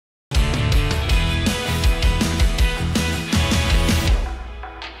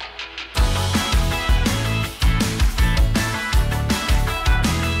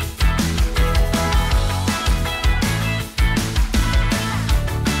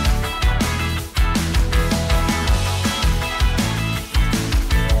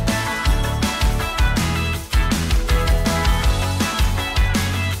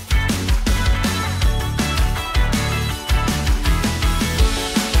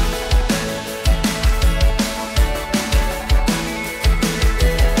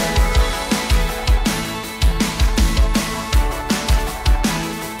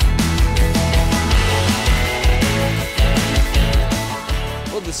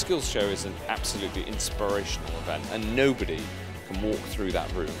Skills Show is an absolutely inspirational event, and nobody can walk through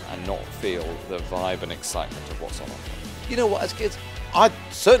that room and not feel the vibe and excitement of what's on offer. You know what, as kids, I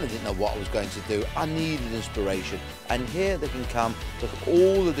certainly didn't know what I was going to do. I needed inspiration, and here they can come, look at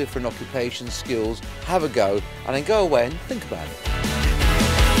all the different occupations, skills, have a go, and then go away and think about it.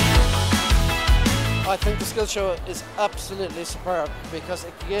 I think the Skills Show is absolutely superb because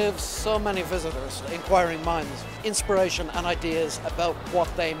it gives so many visitors, inquiring minds, inspiration and ideas about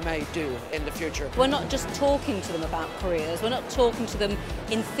what they may do in the future. We're not just talking to them about careers, we're not talking to them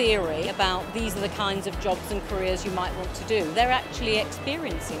in theory about these are the kinds of jobs and careers you might want to do. They're actually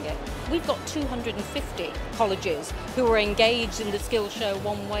experiencing it. We've got 250 colleges who are engaged in the Skills Show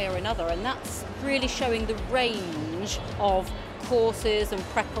one way or another, and that's really showing the range of courses and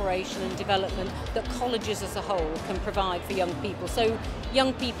preparation and development that colleges as a whole can provide for young people. So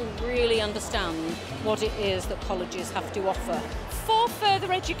young people really understand what it is that colleges have to offer. For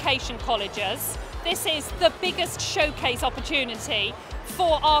further education colleges, this is the biggest showcase opportunity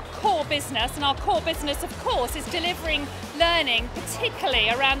for our core business, and our core business of course is delivering learning, particularly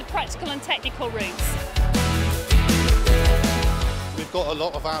around the practical and technical routes. We've got a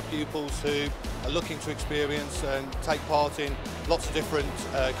lot of our pupils who are looking to experience and take part in lots of different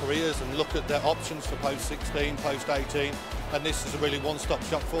careers and look at their options for post-16, post-18, and this is a really one-stop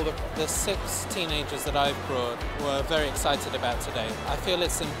shop for them. The 6 teenagers that I've brought were very excited about today. I feel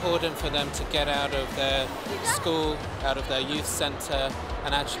it's important for them to get out of their school, out of their youth centre,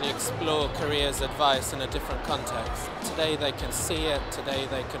 and actually explore careers advice in a different context. Today they can see it, today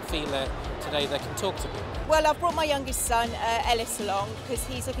they can feel it, today they can talk to people. Well, I've brought my youngest son, Ellis, along because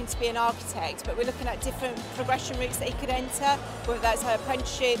he's looking to be an architect, but we're looking at different progression routes that he could enter, whether that's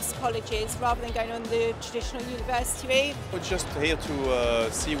apprenticeships, colleges, rather than going on the traditional university route. We're just here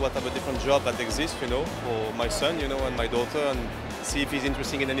to see what are the different jobs that exist, you know, for my son, you know, and my daughter, and see if he's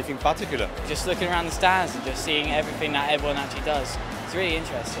interested in anything particular. Just looking around the stands and just seeing everything that everyone actually does. It's really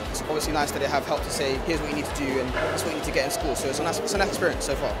interesting. It's obviously nice that they have help to say, here's what you need to do and that's what you need to get in school. So it's a nice experience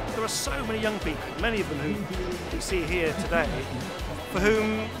so far. There are so many young people, many of them who we see here today, for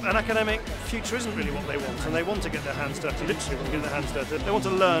whom an academic future isn't really what they want, and they want to get their hands dirty, literally want to get their hands dirty. They want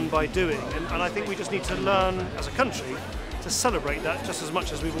to learn by doing, and I think we just need to learn as a country to celebrate that just as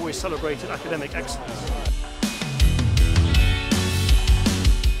much as we've always celebrated academic excellence.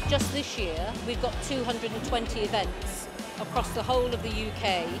 Just this year, we've got 220 events across the whole of the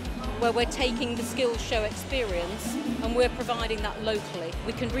UK where we're taking the Skills Show experience and we're providing that locally.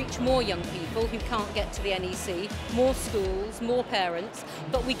 We can reach more young people who can't get to the NEC, more schools, more parents,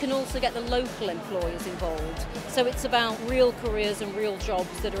 but we can also get the local employers involved. So it's about real careers and real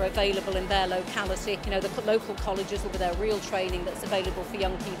jobs that are available in their locality. You know, the local colleges will be their real training that's available for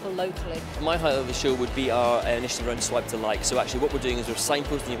young people locally. My highlight of the show would be our initiative around Swipe to Like. So actually what we're doing is we're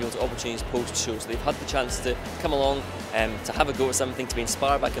signposting people to opportunities post-show, so they've had the chance to come along, to have a go at something, to be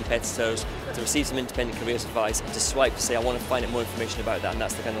inspired by competitors, to receive some independent careers advice, and to swipe to say I want to find out more information about that, and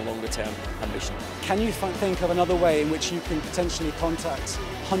that's the kind of longer term ambition. Can you think of another way in which you can potentially contact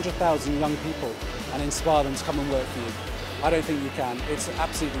 100,000 young people and inspire them to come and work for you? I don't think you can. It's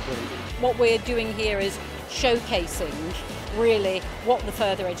absolutely brilliant. What we're doing here is showcasing really what the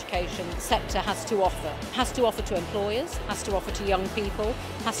further education sector has to offer. Has to offer to employers, has to offer to young people,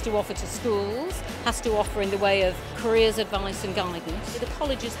 has to offer to schools, has to offer in the way of careers advice and guidance. The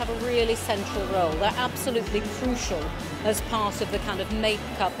colleges have a really central role. They're absolutely crucial as part of the kind of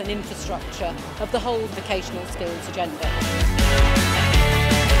make-up and infrastructure of the whole vocational skills agenda.